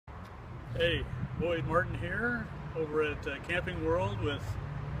Hey, Boyd Martin here, over at Camping World with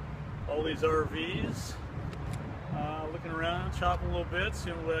all these RVs. Looking around, shopping a little bit,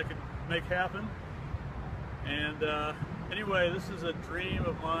 seeing what I could make happen. And anyway, this is a dream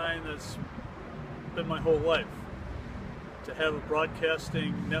of mine that's been my whole life. To have a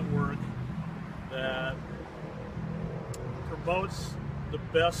broadcasting network that promotes the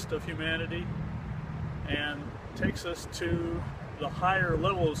best of humanity and takes us to the higher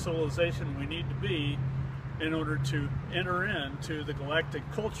level of civilization we need to be in order to enter into the galactic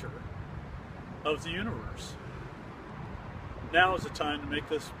culture of the universe. Now is the time to make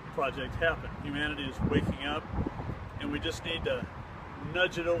this project happen. Humanity is waking up, and we just need to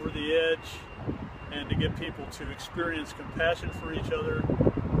nudge it over the edge and to get people to experience compassion for each other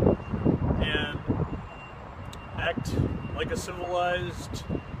and act like a civilized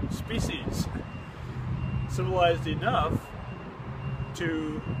species. Civilized enough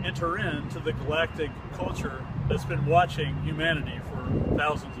to enter into the galactic culture that's been watching humanity for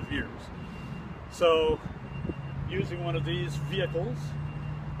thousands of years. So, using one of these vehicles,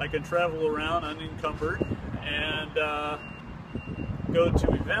 I can travel around unencumbered and go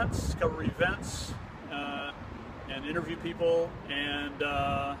to events, cover events, and interview people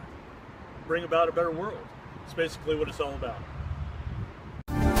and bring about a better world. It's basically what it's all about.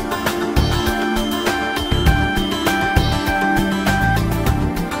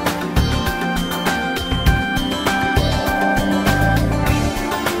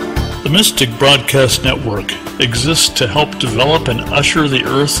 The Mystic Broadcast Network exists to help develop and usher the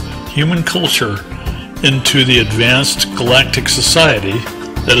Earth human culture into the advanced galactic society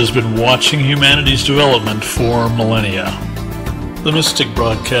that has been watching humanity's development for millennia. The Mystic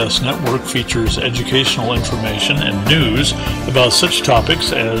Broadcast Network features educational information and news about such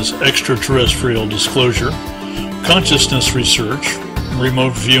topics as extraterrestrial disclosure, consciousness research,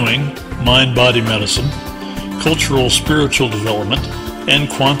 remote viewing, mind-body medicine, cultural spiritual development, and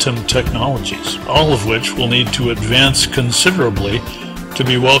quantum technologies, all of which will need to advance considerably to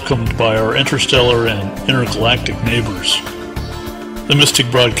be welcomed by our interstellar and intergalactic neighbors. The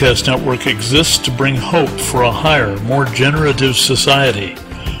Mystic Broadcast Network exists to bring hope for a higher, more generative society,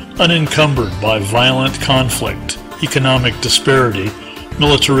 unencumbered by violent conflict, economic disparity,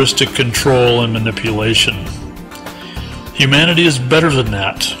 militaristic control, and manipulation. Humanity is better than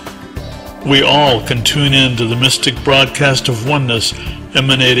that. We all can tune in to the mystic broadcast of oneness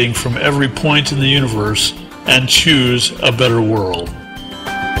emanating from every point in the universe and choose a better world.